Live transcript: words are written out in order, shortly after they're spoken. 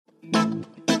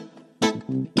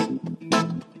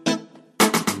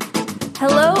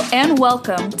Hello and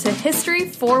welcome to History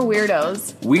for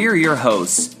Weirdos. We're your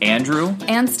hosts, Andrew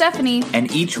and Stephanie. And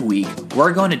each week,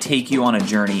 we're going to take you on a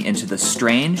journey into the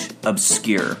strange,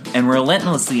 obscure, and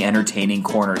relentlessly entertaining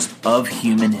corners of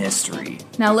human history.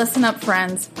 Now listen up,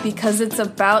 friends, because it's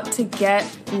about to get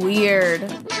weird.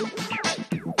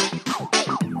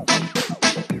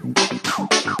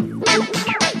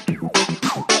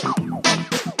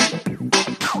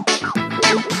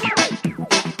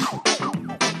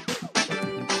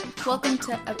 Welcome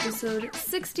to episode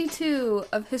 62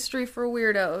 of History for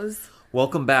Weirdos.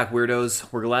 Welcome back,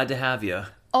 weirdos. We're glad to have you.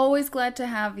 Always glad to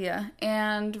have you,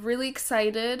 and really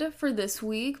excited for this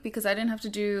week because I didn't have to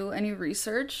do any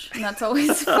research, and that's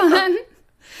always fun.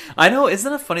 I know,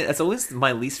 isn't it funny? That's always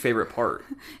my least favorite part.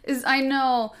 I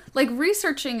know, like,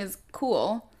 researching is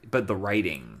cool. But the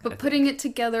writing. But putting it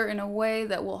together in a way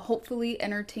that will hopefully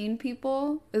entertain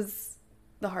people is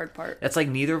the hard part. It's like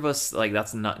neither of us, like,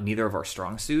 that's not neither of our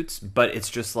strong suits, but it's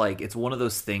just like, it's one of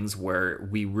those things where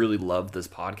we really love this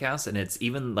podcast, and it's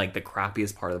even like the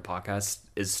crappiest part of the podcast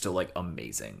is still like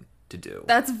amazing to do.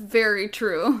 That's very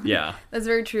true. Yeah. That's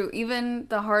very true. Even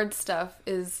the hard stuff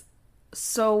is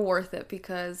so worth it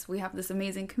because we have this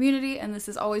amazing community and this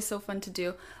is always so fun to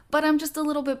do. But I'm just a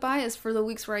little bit biased for the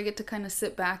weeks where I get to kind of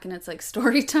sit back and it's like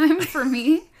story time for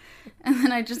me. And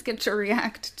then I just get to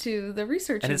react to the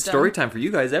research. And it's story time for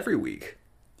you guys every week.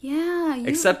 Yeah.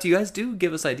 Except you guys do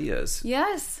give us ideas.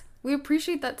 Yes. We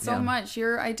appreciate that so much.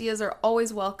 Your ideas are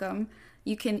always welcome.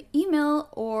 You can email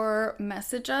or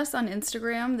message us on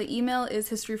Instagram. The email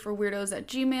is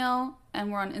historyforweirdos@gmail.com,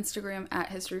 and we're on Instagram at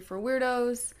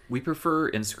historyforweirdos. We prefer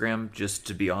Instagram, just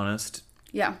to be honest.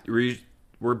 Yeah.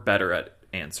 We're better at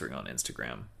answering on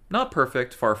Instagram. Not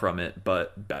perfect, far from it,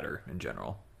 but better in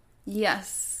general.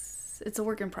 Yes. It's a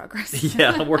work in progress.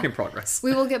 Yeah, a work in progress.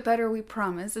 We will get better, we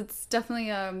promise. It's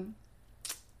definitely a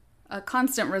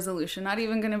constant resolution, not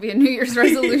even going to be a New Year's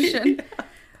resolution. Yeah.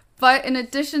 But in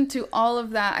addition to all of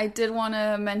that, I did want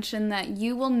to mention that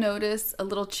you will notice a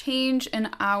little change in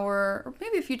or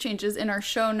maybe a few changes in our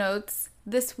show notes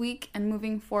this week and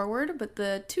moving forward. But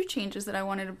the two changes that I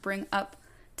wanted to bring up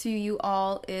to you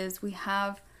all is we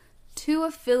have 2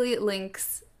 affiliate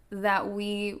links that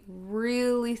we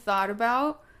really thought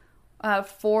about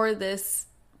for this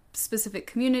specific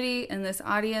community and this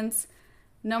audience.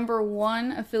 Number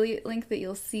 1 affiliate link that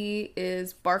you'll see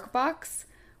is BarkBox,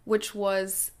 which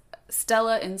was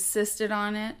Stella insisted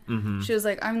on it. Mm-hmm. She was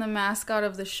like, I'm the mascot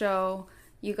of the show.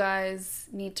 You guys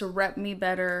need to rep me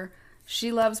better.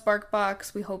 She loves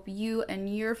BarkBox. We hope you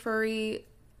and your furry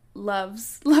love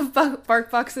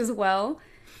BarkBox as well.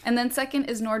 And then second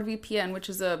is NordVPN, which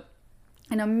is an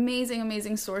amazing,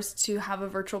 amazing source to have a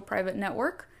virtual private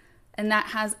network. And that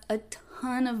has a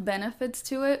ton of benefits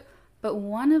to it, but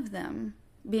one of them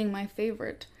being my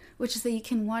favorite, which is that you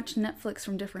can watch Netflix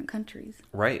from different countries.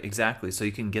 Right, exactly. So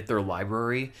you can get their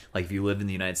library. Like if you live in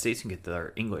the United States, you can get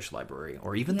their English library,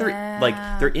 or even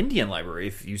their Indian library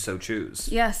if you so choose.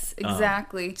 Yes,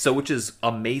 exactly. So which is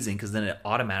amazing because then it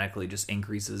automatically just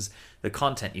increases the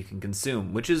content you can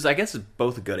consume, which is, I guess,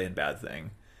 both a good and bad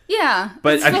thing. Yeah,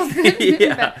 but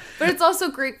but it's also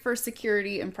great for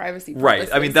security and privacy purposes. Right.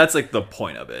 I mean, that's like the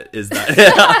point of it is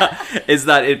that is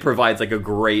that it provides like a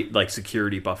great like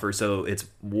security buffer, so it's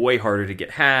way harder to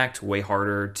get hacked, way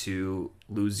harder to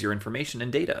lose your information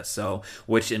and data. So,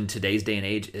 which in today's day and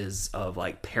age is of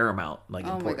like paramount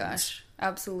importance. Oh my gosh,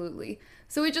 absolutely.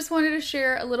 So we just wanted to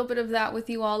share a little bit of that with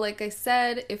you all. Like I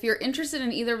said, if you're interested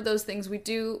in either of those things, we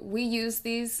use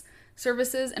these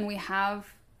services, and we have.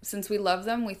 Since we love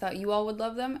them, we thought you all would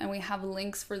love them, and we have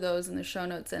links for those in the show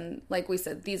notes. And like we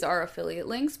said, these are affiliate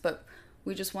links, but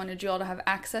we just wanted you all to have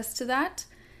access to that.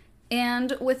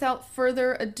 And without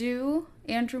further ado,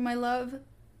 Andrew, my love,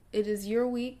 it is your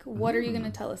week. What are you going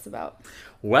to tell us about?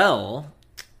 Well,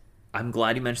 I'm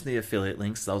glad you mentioned the affiliate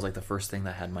links. That was like the first thing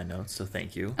that had in my notes, so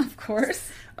thank you. Of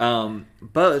course. But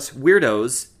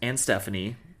weirdos and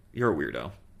Stephanie, you're a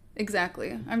weirdo.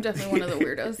 Exactly. I'm definitely one of the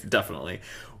weirdos. Definitely.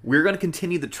 We're going to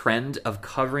continue the trend of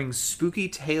covering spooky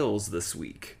tales this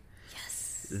week.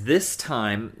 Yes. This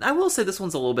time, I will say this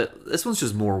one's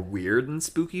just more weird than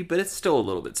spooky, but it's still a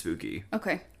little bit spooky.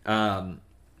 Okay.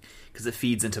 Because it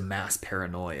feeds into mass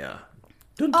paranoia.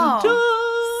 Dun, dun, dun.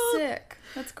 Sick.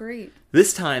 That's great.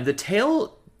 This time, the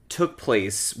tale took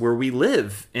place where we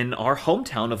live in our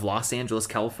hometown of Los Angeles,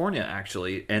 California,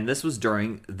 actually. And this was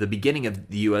during the beginning of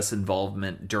the U.S.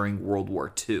 involvement during World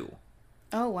War II.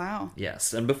 Oh, wow.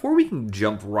 Yes. And before we can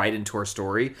jump right into our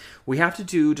story, we have to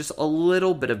do just a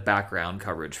little bit of background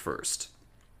coverage first.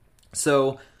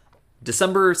 So,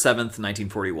 December 7th,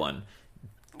 1941.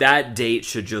 that date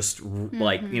should just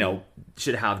like,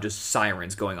 should have just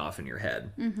sirens going off in your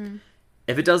head.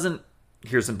 If it doesn't,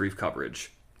 here's some brief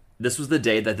coverage. This was the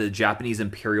day that the Japanese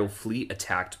Imperial Fleet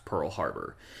attacked Pearl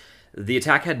Harbor. The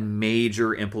attack had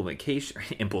major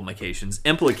implications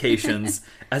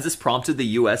as this prompted the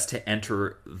U.S. to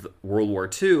enter World War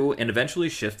II and eventually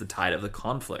shift the tide of the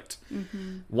conflict.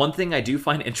 One thing I do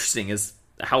find interesting is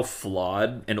how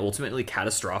flawed and ultimately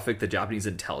catastrophic the Japanese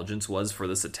intelligence was for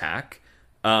this attack.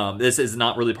 This is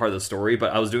not really part of the story,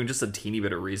 but I was doing just a teeny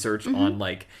bit of research on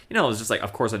like, I was just like,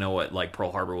 of course I know what like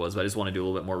Pearl Harbor was, but I just want to do a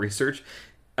little bit more research.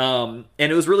 And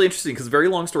it was really interesting because, very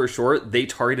long story short, they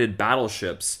targeted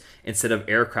battleships instead of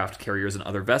aircraft carriers and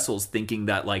other vessels, thinking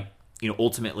that like,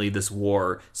 ultimately this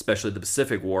war, especially the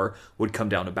Pacific War, would come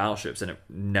down to battleships, and it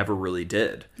never really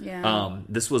did.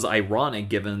 This was ironic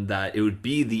given that it would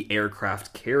be the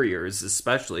aircraft carriers,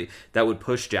 especially, that would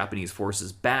push Japanese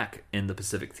forces back in the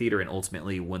Pacific theater and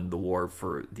ultimately win the war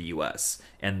for the U.S.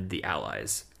 and the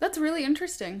Allies. That's really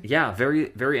interesting. Yeah, very,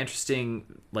 very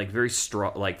interesting, like very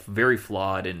very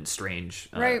flawed and strange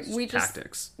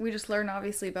tactics. We just learned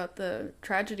obviously about the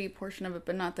tragedy portion of it,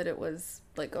 but not that it was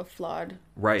like a flawed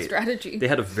right. strategy. They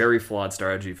had a very flawed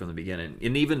strategy from the beginning,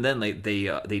 and even then,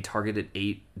 they targeted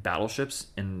 8 battleships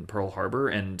in Pearl Harbor,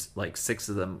 and like 6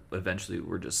 of them eventually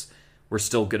were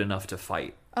still good enough to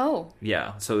fight. Oh.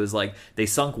 Yeah, so it was like they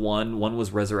sunk one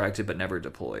was resurrected but never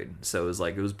deployed. So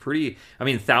it was pretty,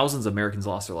 thousands of Americans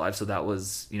lost their lives, so that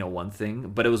was, one thing,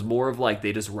 but it was more of like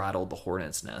they just rattled the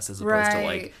hornet's nest as opposed to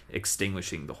like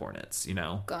extinguishing the hornets,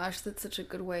 Gosh, that's such a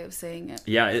good way of saying it.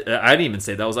 Yeah, I didn't even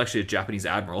say that. Was actually a Japanese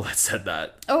admiral that said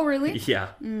that. Oh, really?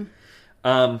 Yeah.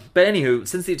 But anywho,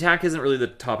 since the attack isn't really the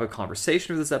topic of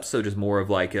conversation for this episode, just more of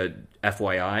like a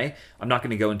FYI, I'm not going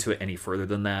to go into it any further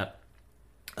than that.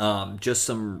 Just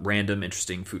some random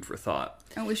interesting food for thought.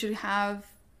 And we should have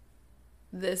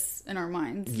this in our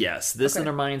minds. Yes, this in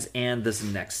our minds, and this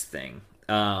next thing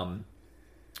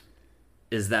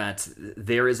is that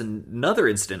there is another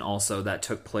incident also that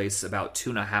took place about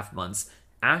 2.5 months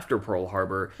after Pearl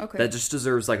Harbor that just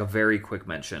deserves like a very quick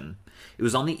mention. It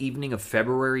was on the evening of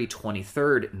February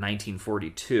 23rd,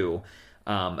 1942.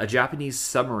 A Japanese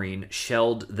submarine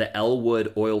shelled the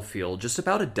Elwood oil field just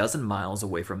about a dozen miles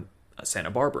away from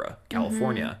Santa Barbara,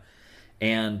 California.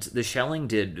 And the shelling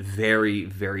did very,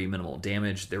 very minimal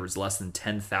damage. There was less than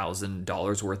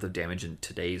 $10,000 worth of damage in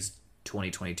today's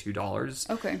 2022 dollars.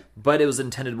 Okay. But it was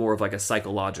intended more of like a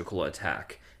psychological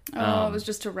attack. Oh, it was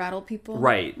just to rattle people?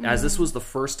 Right. As this was the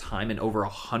first time in over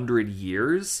 100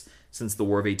 years since the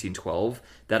War of 1812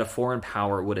 that a foreign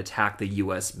power would attack the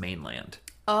U.S. mainland.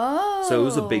 Oh. So it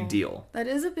was a big deal. That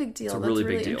is a big deal. It's a That's really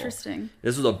big deal. Interesting.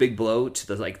 This was a big blow to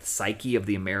the psyche of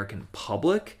the American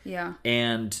public. Yeah.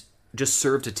 And just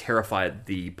served to terrify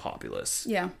the populace.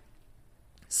 Yeah.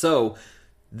 So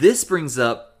this brings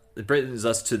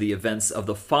us to the events of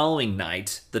the following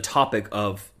night, the topic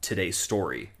of today's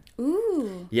story.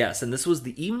 Ooh. Yes, and this was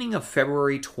the evening of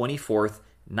February 24th,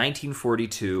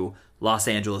 1942, Los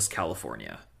Angeles,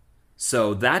 California.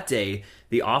 So that day,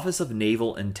 the Office of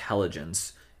Naval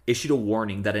Intelligence issued a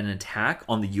warning that an attack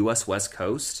on the U.S. West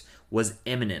Coast was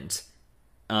imminent,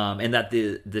 and that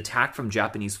the attack from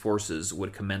Japanese forces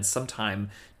would commence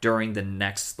sometime during the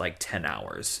next 10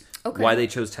 hours. Okay. Why they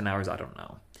chose 10 hours, I don't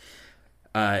know.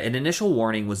 An initial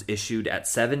warning was issued at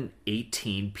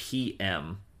 7:18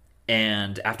 p.m.,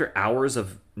 and after hours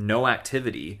of no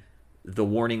activity, the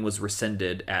warning was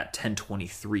rescinded at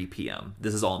 10:23 p.m.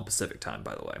 This is all in Pacific time,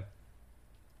 by the way.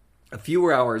 A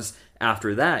few hours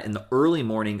after that, in the early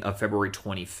morning of February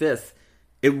 25th,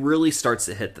 it really starts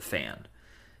to hit the fan.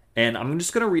 And I'm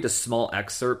just going to read a small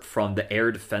excerpt from The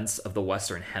Air Defense of the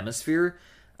Western Hemisphere,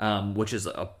 which is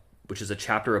a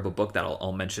chapter of a book that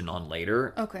I'll mention on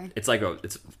later. Okay. It's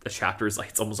a chapter is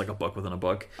it's almost like a book within a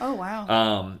book. Oh,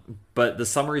 wow. But the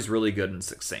summary is really good and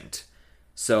succinct.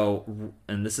 So,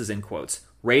 and this is in quotes,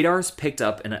 radars picked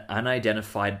up an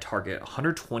unidentified target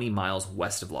 120 miles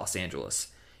west of Los Angeles.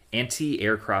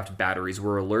 Anti-aircraft batteries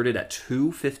were alerted at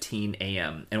 2:15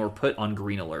 a.m. and were put on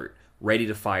green alert, ready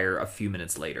to fire a few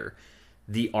minutes later.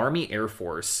 The Army Air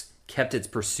Force kept its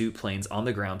pursuit planes on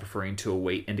the ground, preferring to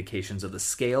await indications of the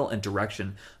scale and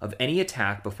direction of any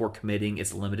attack before committing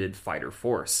its limited fighter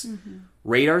force. Mm-hmm.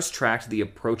 Radars tracked the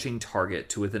approaching target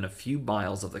to within a few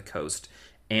miles of the coast,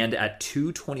 and at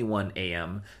 2:21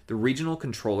 a.m., the regional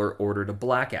controller ordered a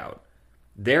blackout.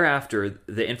 Thereafter,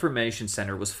 the information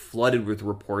center was flooded with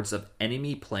reports of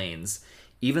enemy planes,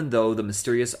 even though the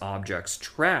mysterious objects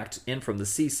tracked in from the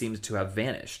sea seemed to have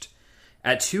vanished.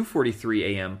 At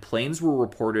 2:43 a.m., planes were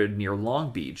reported near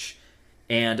Long Beach,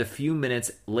 and a few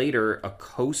minutes later, a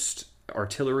Coast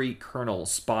artillery colonel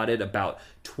spotted about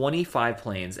 25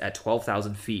 planes at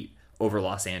 12,000 feet over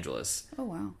Los Angeles. Oh,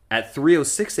 wow. At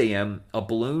 3:06 a.m., a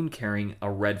balloon carrying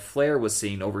a red flare was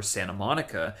seen over Santa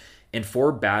Monica, and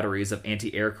 4 batteries of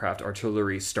anti-aircraft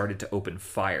artillery started to open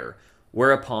fire,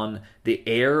 whereupon the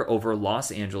air over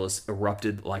Los Angeles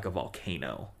erupted like a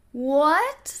volcano.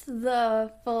 What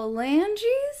the phalanges?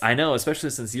 I know, especially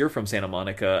since you're from Santa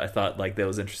Monica, I thought like that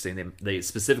was interesting. They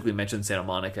specifically mentioned Santa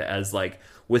Monica as like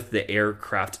with the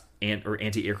aircraft or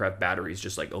anti-aircraft batteries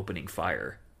just like opening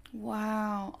fire.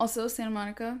 Wow. Also, Santa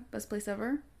Monica, best place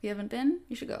ever. If you haven't been,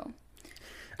 you should go.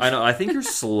 I know. I think you're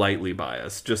slightly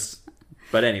biased.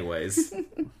 But anyways.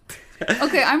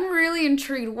 Okay, I'm really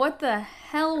intrigued. What the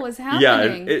hell was Yeah,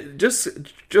 happening?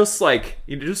 just like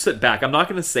you just sit back. I'm not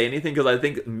going to say anything because I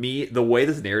think the way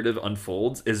this narrative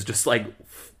unfolds is just like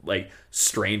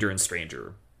stranger and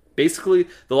stranger. Basically,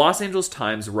 the Los Angeles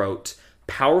Times wrote,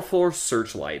 powerful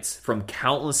searchlights from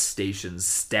countless stations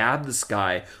stabbed the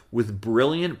sky with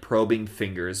brilliant probing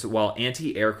fingers, while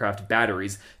anti-aircraft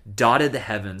batteries dotted the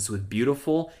heavens with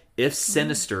beautiful, if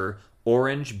sinister,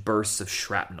 orange bursts of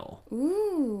shrapnel.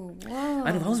 Ooh, whoa.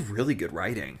 I know, that was really good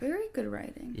writing. Very good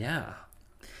writing. Yeah.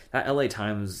 That LA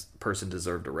Times person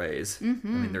deserved a raise. I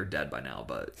mean, they're dead by now,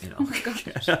 but, you know. Oh my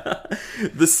gosh.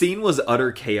 The scene was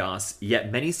utter chaos,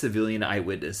 yet many civilian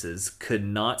eyewitnesses could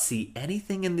not see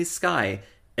anything in the sky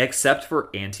except for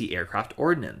anti-aircraft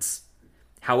ordnance.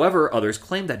 However, others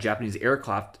claimed that Japanese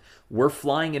aircraft were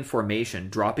flying in formation,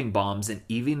 dropping bombs, and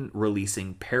even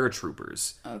releasing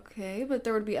paratroopers. Okay, but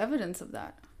there would be evidence of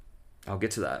that. I'll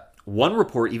get to that. One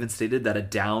report even stated that a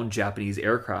downed Japanese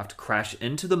aircraft crashed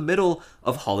into the middle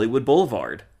of Hollywood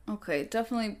Boulevard. Okay,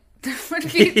 definitely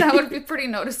that would be pretty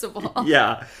noticeable.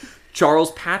 Yeah.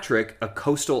 Charles Patrick, a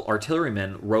coastal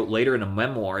artilleryman, wrote later in a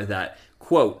memoir that,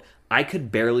 quote, I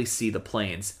could barely see the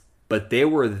planes, but they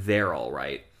were there all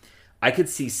right. I could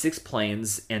see 6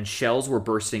 planes, and shells were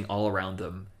bursting all around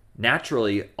them.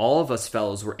 Naturally, all of us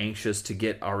fellows were anxious to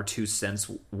get our 2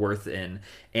 cents worth in,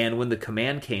 and when the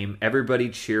command came, everybody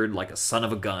cheered like a son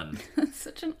of a gun. That's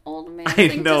such an old man I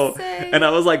thing know. to say. And I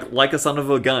was like a son of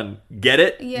a gun. Get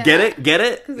it? Yeah. Get it? Get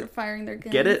it? Because they're firing their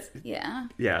guns. Get it? Yeah.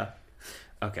 Yeah.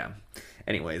 Okay.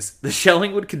 Anyways, the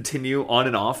shelling would continue on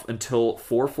and off until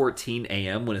 4:14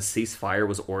 a.m. when a ceasefire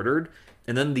was ordered,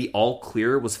 and then the all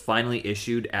clear was finally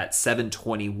issued at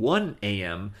 7:21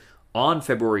 a.m. on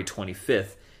February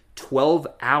 25th, 12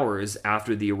 hours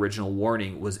after the original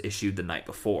warning was issued the night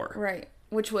before. Right.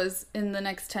 Which was in the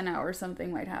next 10 hours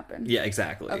something might happen. Yeah,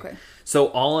 exactly. Okay.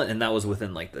 So and that was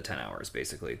within like the 10 hours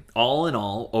basically. All in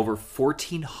all, over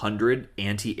 1,400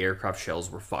 anti-aircraft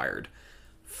shells were fired.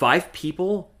 5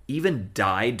 people even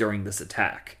died during this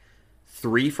attack.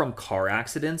 3 from car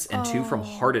accidents and 2 from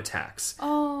heart attacks.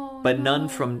 Oh, but none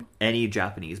from any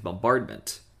Japanese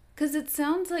bombardment. Because it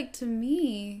sounds like to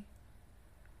me,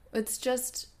 it's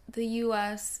just the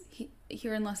U.S.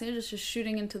 Here in Los Angeles just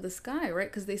shooting into the sky, right?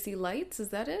 Because they see lights. Is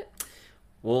that it?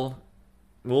 Well,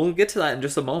 we'll get to that in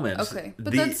just a moment. Okay.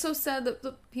 But that's so sad that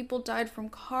the people died from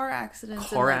car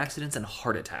accidents. Accidents and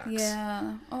heart attacks.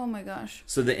 Yeah. Oh my gosh.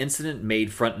 So the incident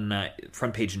made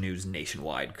front page news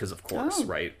nationwide because, of course,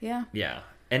 right? Yeah. Yeah.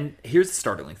 And here's the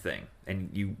startling thing, and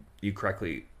you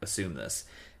correctly assume this.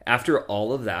 After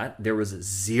all of that, there was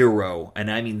zero, and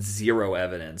I mean zero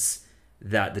evidence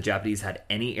that the Japanese had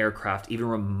any aircraft even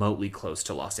remotely close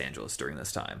to Los Angeles during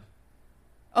this time.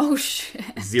 Oh,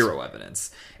 shit. Zero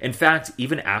evidence. In fact,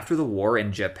 even after the war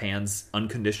and Japan's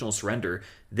unconditional surrender,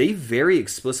 they very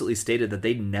explicitly stated that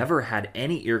they never had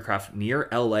any aircraft near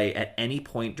LA at any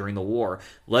point during the war,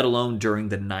 let alone during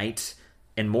the night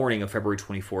and morning of February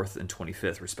 24th and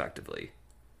 25th, respectively.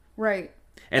 Right.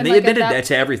 And they admitted that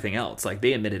to everything else. Like,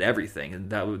 they admitted everything. And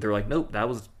they're like, nope,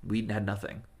 we had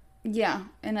nothing. Yeah.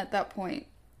 And at that point,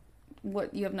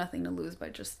 you have nothing to lose by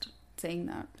just saying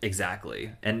that.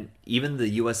 Exactly. And even the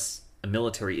U.S.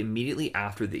 military immediately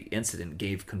after the incident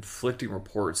gave conflicting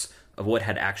reports of what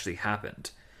had actually happened.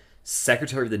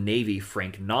 Secretary of the Navy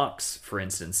Frank Knox, for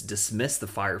instance, dismissed the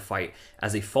firefight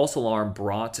as a false alarm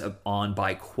brought on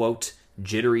by, quote,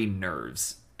 jittery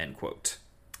nerves, end quote.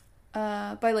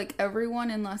 By like everyone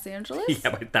in Los Angeles?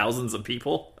 Yeah, by thousands of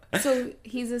people. So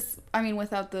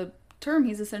without the term,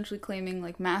 he's essentially claiming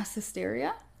like mass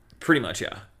hysteria? Pretty much,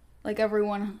 yeah. Like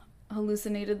everyone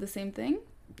hallucinated the same thing?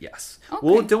 Yes. Okay.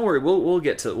 Well, don't worry. We'll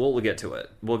get to it. We'll get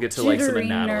to like some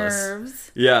analysis.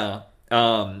 Nerves. Yeah.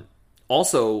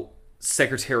 Also,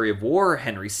 Secretary of War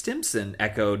Henry Stimson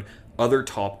echoed other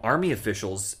top Army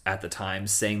officials at the time,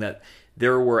 saying that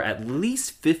there were at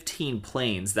least 15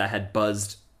 planes that had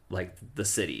buzzed like the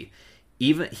city. He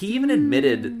even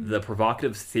admitted the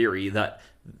provocative theory that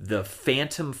the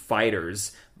Phantom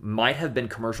fighters might have been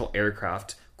commercial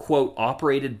aircraft, quote,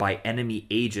 operated by enemy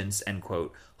agents, end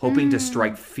quote, hoping to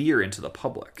strike fear into the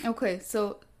public. Okay,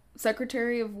 so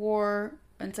Secretary of War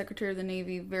and Secretary of the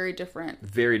Navy, very different.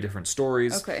 Very different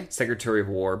stories. Okay. Secretary of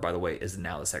War, by the way, is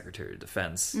now the Secretary of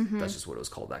Defense. That's just what it was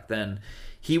called back then.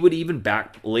 He would even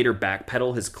later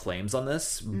backpedal his claims on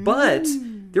this, but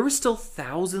there were still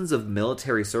thousands of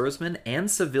military servicemen and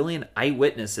civilian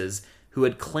eyewitnesses who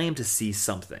had claimed to see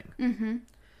something.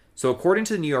 So according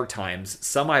to the New York Times,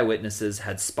 some eyewitnesses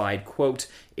had spied, quote,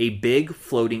 a big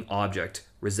floating object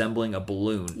resembling a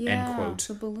balloon, end quote.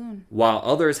 The balloon. While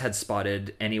others had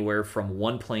spotted anywhere from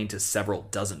one plane to several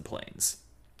dozen planes.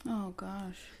 Oh,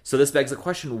 gosh. So this begs the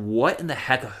question, what in the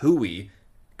heck hooey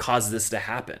caused this to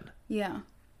happen? Yeah.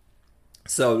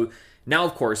 So now,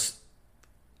 of course,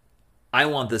 I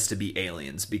want this to be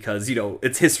aliens because,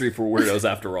 it's history for weirdos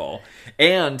after all.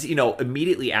 And,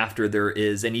 immediately after there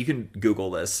is, and you can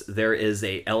Google this, there is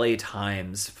a LA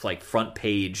Times front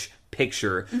page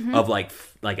picture of like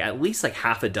at least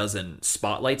half a dozen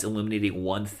spotlights illuminating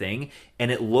one thing,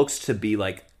 and it looks to be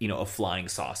a flying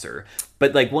saucer.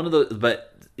 But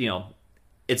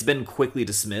it's been quickly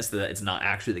dismissed that it's not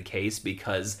actually the case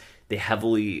because they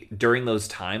heavily, during those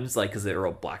times, because they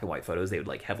were black and white photos, they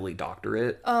would heavily doctor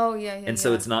it. Oh, yeah. And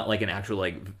so it's not an actual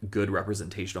good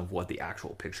representation of what the actual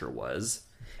picture was.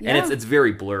 Yeah. And it's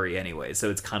very blurry anyway, so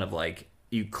it's kind of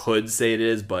you could say it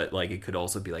is, but it could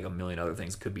also be a million other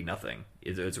things. It could be nothing.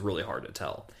 It's really hard to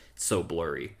tell. It's so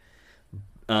blurry.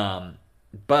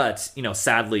 But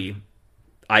sadly,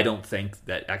 I don't think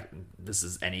that this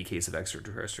is any case of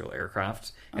extraterrestrial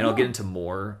aircraft, and I'll get into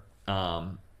more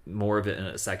of it in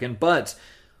a second. But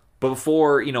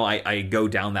before I go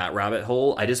down that rabbit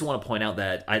hole, I just want to point out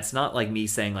that it's not me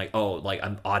saying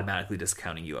I'm automatically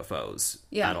discounting UFOs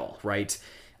at all, right?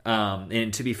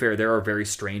 And to be fair, there are very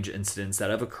strange incidents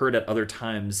that have occurred at other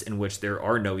times in which there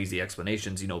are no easy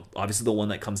explanations. Obviously the one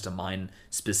that comes to mind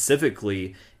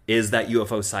specifically is that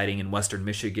UFO sighting in Western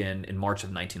Michigan in March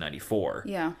of 1994.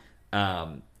 Yeah.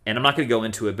 And I'm not going to go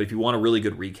into it, but if you want a really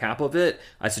good recap of it,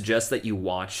 I suggest that you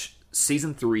watch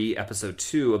Season 3, Episode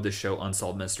 2 of the show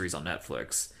Unsolved Mysteries on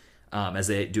Netflix, as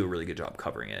they do a really good job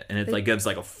covering it. And it gives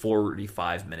a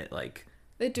 45-minute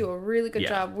They do a really good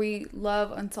job. We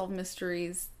love Unsolved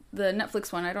Mysteries. The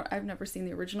Netflix one, I've never seen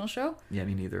the original show. Yeah,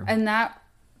 me neither. And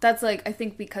that's I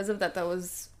think because of that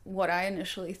was what I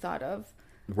initially thought of.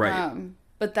 Right.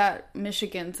 But that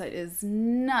Michigan site is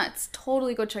nuts.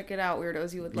 Totally go check it out,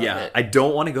 weirdos. You would love it. I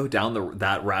don't want to go down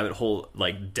that rabbit hole.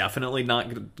 Definitely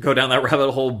not go down that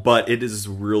rabbit hole, but it is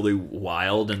really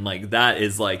wild. And that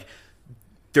is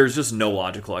there's just no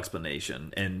logical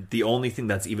explanation. And the only thing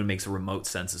that's even makes a remote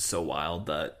sense is so wild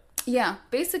that... Yeah,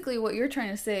 basically what you're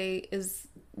trying to say is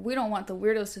we don't want the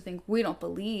weirdos to think we don't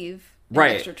believe in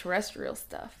right. extraterrestrial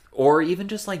stuff. Or even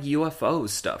just UFO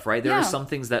stuff, right? There are some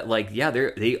things that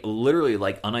they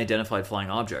literally unidentified flying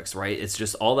objects, right? It's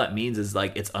just all that means is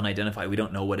it's unidentified. We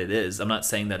don't know what it is. I'm not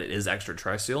saying that it is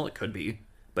extraterrestrial. It could be,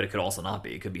 but it could also not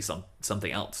be. It could be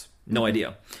something else. No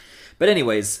idea. But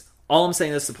anyways, all I'm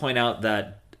saying is to point out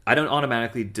that I don't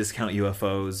automatically discount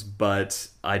UFOs, but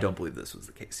I don't believe this was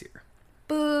the case here.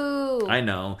 Boo! I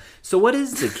know. So what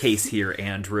is the case here,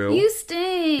 Andrew? You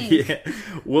stink! Yeah.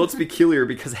 Well, it's peculiar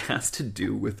because it has to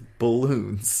do with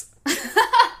balloons.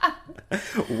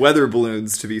 Weather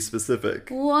balloons, to be specific.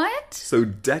 What? So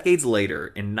decades later,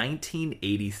 in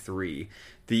 1983,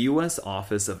 the U.S.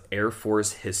 Office of Air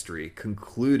Force History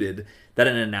concluded that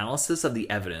an analysis of the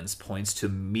evidence points to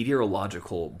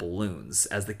meteorological balloons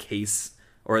as the case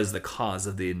or as the cause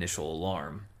of the initial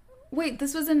alarm. Wait,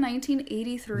 this was in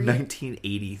 1983?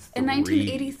 1983. In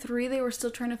 1983, they were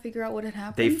still trying to figure out what had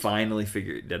happened? They finally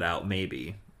figured it out,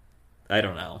 maybe. I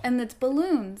don't know. And it's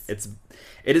balloons.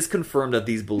 It is confirmed that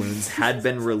these balloons had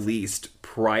been released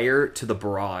prior to the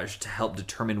barrage to help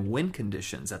determine wind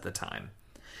conditions at the time.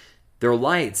 Their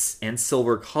lights and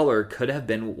silver color could have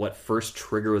been what first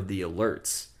triggered the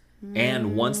alerts.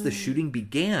 And once the shooting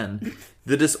began,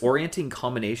 the disorienting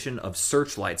combination of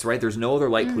searchlights, right? There's no other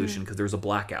light pollution because there's a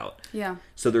blackout. Yeah.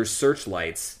 So there's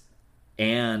searchlights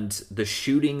and the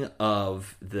shooting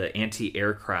of the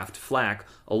anti-aircraft flak,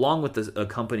 along with the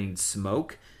accompanying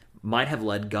smoke, might have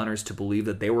led gunners to believe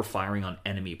that they were firing on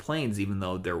enemy planes, even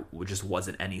though there just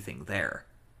wasn't anything there.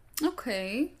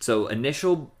 Okay. So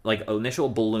initial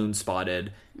balloon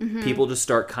spotted, people just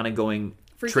start kind of going...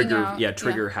 trigger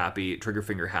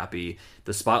finger happy.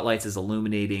 The spotlights is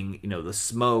illuminating, the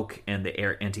smoke and the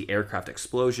anti-aircraft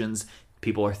explosions.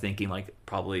 People are thinking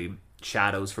probably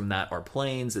shadows from that are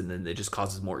planes, and then it just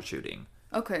causes more shooting.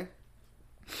 Okay.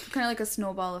 Kind of like a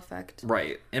snowball effect.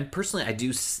 Right. And personally, I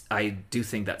do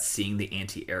think that seeing the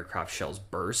anti-aircraft shells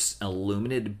burst,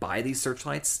 illuminated by these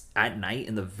searchlights at night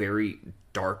in the very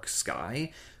dark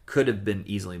sky, could have been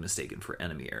easily mistaken for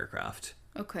enemy aircraft.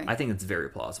 Okay. I think it's very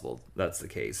plausible that's the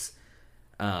case.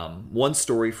 One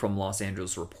story from Los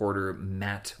Angeles reporter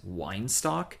Matt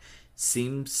Weinstock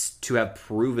seems to have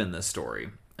proven this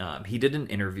story. He did an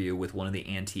interview with one of the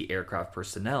anti-aircraft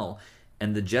personnel,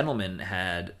 and the gentleman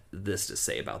had this to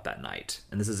say about that night.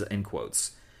 And this is in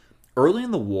quotes. Early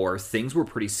in the war, things were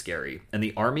pretty scary, and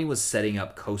the Army was setting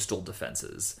up coastal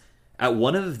defenses. At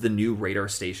one of the new radar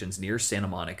stations near Santa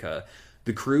Monica,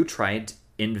 the crew tried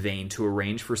in vain to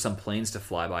arrange for some planes to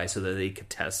fly by so that they could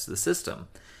test the system.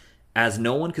 As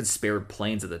no one could spare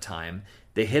planes at the time,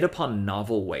 they hit upon a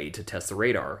novel way to test the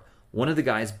radar. One of the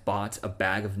guys bought a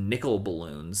bag of nickel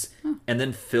balloons and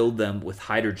then filled them with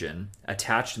hydrogen,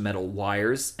 attached metal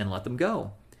wires, and let them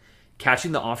go.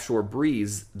 Catching the offshore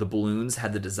breeze, the balloons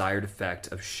had the desired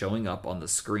effect of showing up on the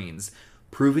screens,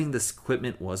 proving this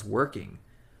equipment was working.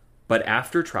 But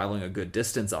after traveling a good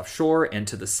distance offshore and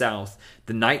to the south,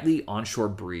 the nightly onshore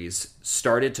breeze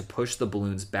started to push the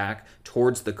balloons back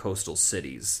towards the coastal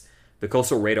cities. The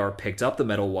coastal radar picked up the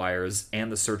metal wires,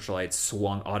 and the searchlights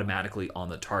swung automatically on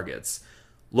the targets,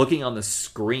 looking on the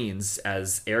screens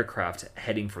as aircraft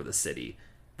heading for the city.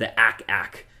 The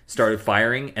AK-AK started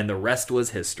firing, and the rest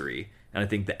was history. And I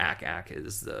think the AK-AK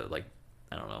is the,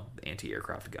 the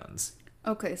anti-aircraft guns.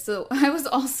 Okay, so I was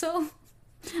also...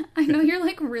 I know you're,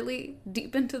 really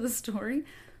deep into the story,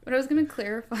 but I was going to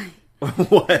clarify.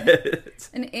 What?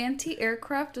 An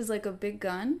anti-aircraft is like a big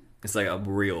gun? It's like a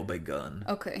real big gun.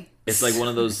 Okay. It's like one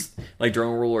of those, like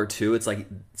during World War II, it's like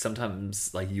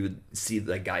sometimes you would see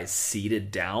the guys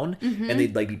seated down and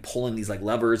they'd be pulling these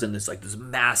levers and this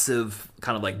massive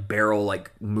kind of barrel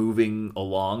moving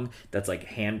along that's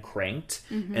hand cranked.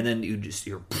 And then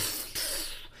you're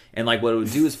and what it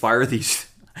would do is fire these.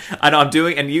 I know I'm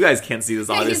doing, and you guys can't see this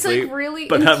obviously,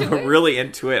 but I'm really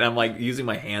into it. And I'm using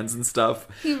my hands and stuff.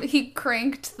 He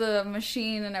cranked the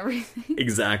machine and everything.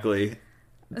 Exactly.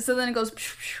 So then it goes.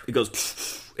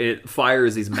 It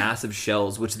fires these massive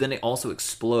shells, which then it also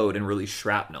explode and release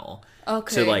shrapnel.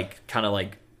 Okay. To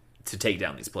to take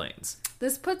down these planes.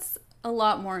 This puts a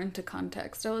lot more into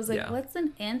context. I was what's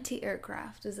an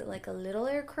anti-aircraft? Is it a little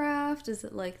aircraft? Is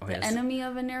it the enemy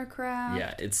of an aircraft?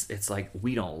 Yeah, it's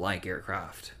we don't like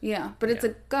aircraft. Yeah, but it's a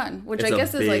gun, which I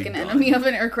guess is an enemy of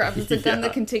an aircraft. It's a gun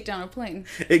that can take down a plane.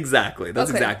 Exactly. That's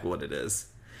exactly what it is.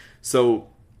 So,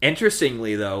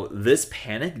 interestingly, though, this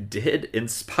panic did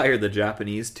inspire the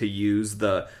Japanese to use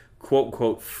the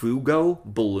quote-unquote Fugo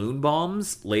balloon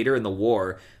bombs later in the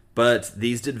war, but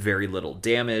these did very little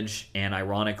damage and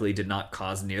ironically did not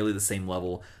cause nearly the same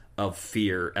level of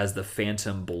fear as the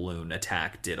Phantom balloon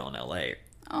attack did on LA.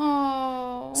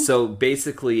 Oh. So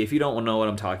basically, if you don't know what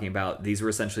I'm talking about, these were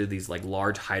essentially these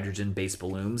large hydrogen-based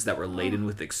balloons that were laden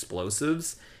with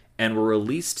explosives and were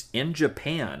released in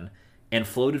Japan and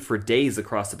floated for days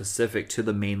across the Pacific to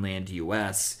the mainland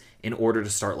US in order to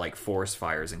start forest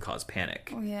fires and cause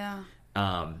panic. Oh yeah.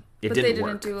 But they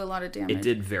didn't do a lot of damage. It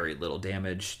did very little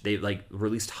damage. They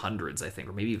released hundreds, I think,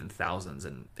 or maybe even thousands,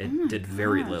 and it did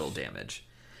very little damage.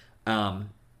 And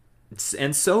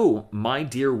so, my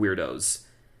dear weirdos,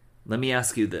 let me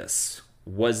ask you this.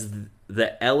 Was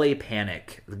the LA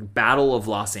Panic, the Battle of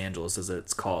Los Angeles as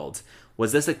it's called,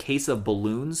 was this a case of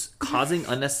balloons causing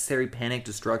unnecessary panic,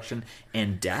 destruction,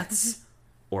 and deaths?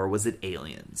 Or was it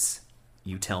aliens?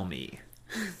 You tell me.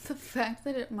 The fact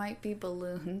that it might be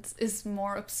balloons is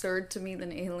more absurd to me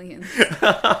than aliens.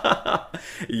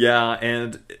 Yeah,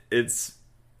 and it's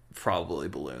probably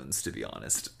balloons, to be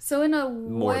honest. So in a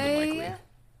more way, than likely,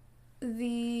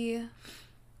 the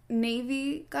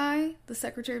Navy guy, the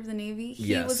Secretary of the Navy, he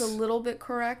yes. was a little bit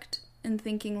correct in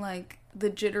thinking the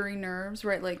jittery nerves,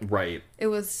 right? Right. It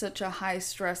was such a high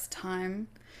stress time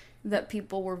that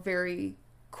people were very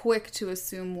quick to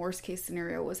assume worst case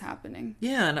scenario was happening.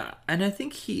 Yeah, and I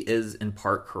think he is in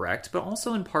part correct, but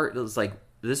also in part it was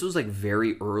this was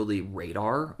very early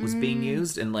radar was being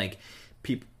used, and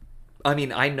people. I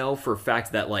mean, I know for a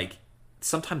fact that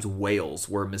sometimes whales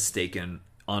were mistaken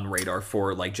on radar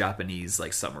for Japanese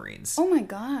submarines. Oh my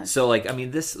gosh. So I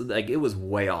mean this it was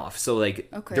way off. So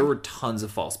okay. There were tons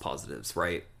of false positives,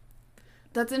 right?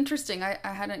 That's interesting. I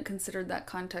hadn't considered that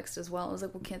context as well. I was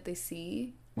well, can't they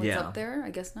see what's up there? I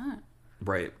guess not.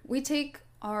 Right. We take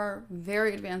our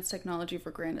very advanced technology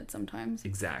for granted sometimes.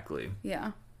 Exactly.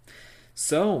 Yeah.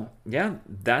 So, yeah,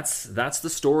 that's the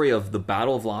story of the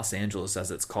Battle of Los Angeles, as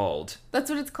it's called. That's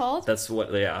what it's called? That's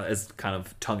what, yeah, it's kind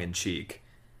of tongue-in-cheek.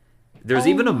 There's Oh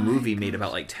even a my movie made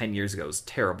about like 10 years ago. It was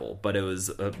terrible, but it was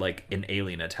like an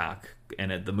alien attack,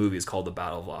 and the movie is called The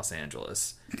Battle of Los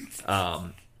Angeles.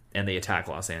 And they attack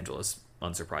Los Angeles,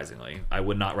 unsurprisingly. I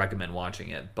would not recommend watching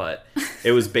it, but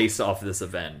it was based off this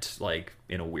event, like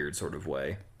in a weird sort of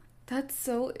way. That's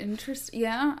so interesting.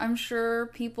 Yeah, I'm sure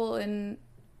people in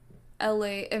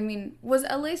LA, I mean, was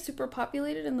LA super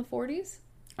populated in the 40s?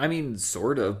 I mean,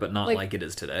 sort of, but not Like- like it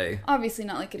is today. Obviously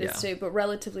not like it is Yeah. today, but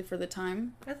relatively for the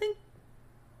time.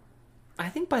 I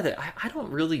think by the I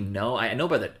don't really know. I know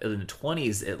by in the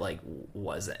 20s it like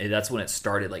wasn't. That's when it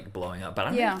started like blowing up. But I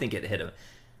don't Yeah. think it hit a.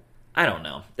 I don't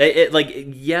know. It like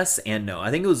yes and no. I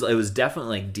think it was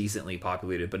definitely like decently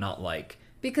populated, but not like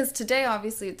Because today,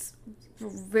 obviously, it's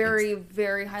very,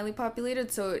 very highly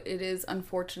populated, so it is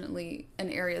unfortunately an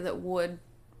area that would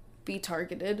be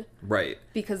targeted right.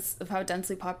 because of how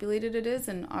densely populated it is,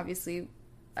 and obviously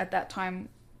at that time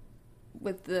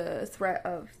with the threat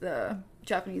of the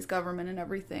Japanese government and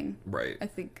everything, Right. I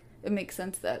think it makes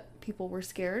sense that people were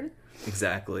scared.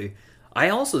 Exactly. I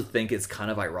also think it's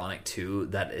kind of ironic too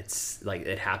that it's like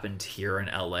it happened here in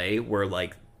LA where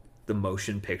like the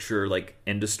motion picture like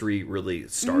industry really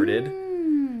started.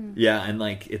 Yeah, and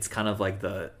like it's kind of like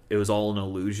it was all an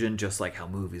illusion, just like how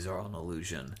movies are all an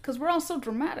illusion. Because we're all so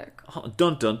dramatic. Oh,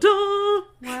 dun dun dun.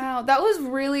 Wow, that was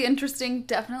really interesting.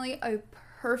 Definitely a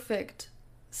perfect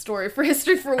story for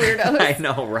History for Weirdos. I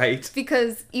know, right?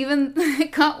 Because even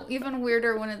it got even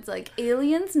weirder when it's like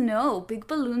aliens, no, big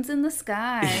balloons in the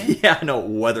sky. Yeah, no,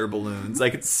 weather balloons.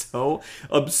 Like it's so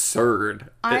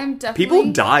absurd. I'm That definitely-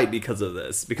 people died because of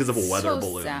this, because of weather So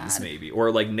balloons, sad. maybe,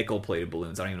 or like nickel-plated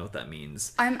balloons. I don't even know what that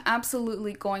means. I'm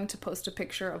absolutely going to post a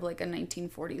picture of like a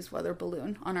 1940s weather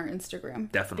balloon on our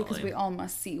Instagram. Definitely. Because we all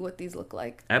must see what these look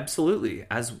like. Absolutely,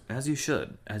 as you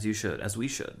should, as we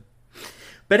should.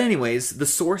 But anyways, the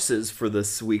sources for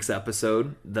this week's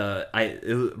episode, a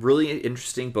really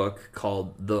interesting book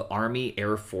called "The Army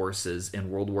Air Forces in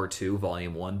World War II,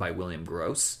 Volume 1" by William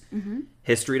Gross,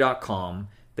 History.com,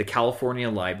 the California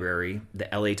Library, the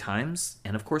LA Times,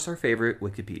 and of course our favorite,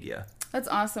 Wikipedia. That's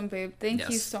awesome, babe. Thank you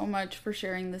Yes. so much for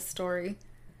sharing this story.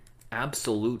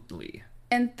 Absolutely.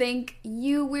 And thank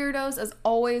you, weirdos, as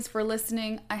always, for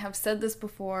listening. I have said this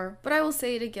before, but I will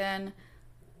say it again.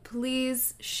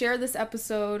 Please share this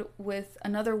episode with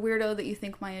another weirdo that you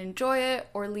think might enjoy it,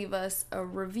 or leave us a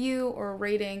review or a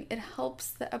rating. It helps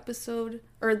the episode,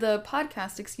 or the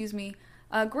podcast,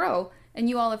 grow. And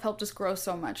you all have helped us grow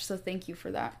so much, so thank you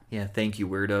for that. Yeah, thank you,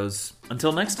 weirdos.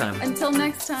 Until next time. Until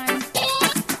next time.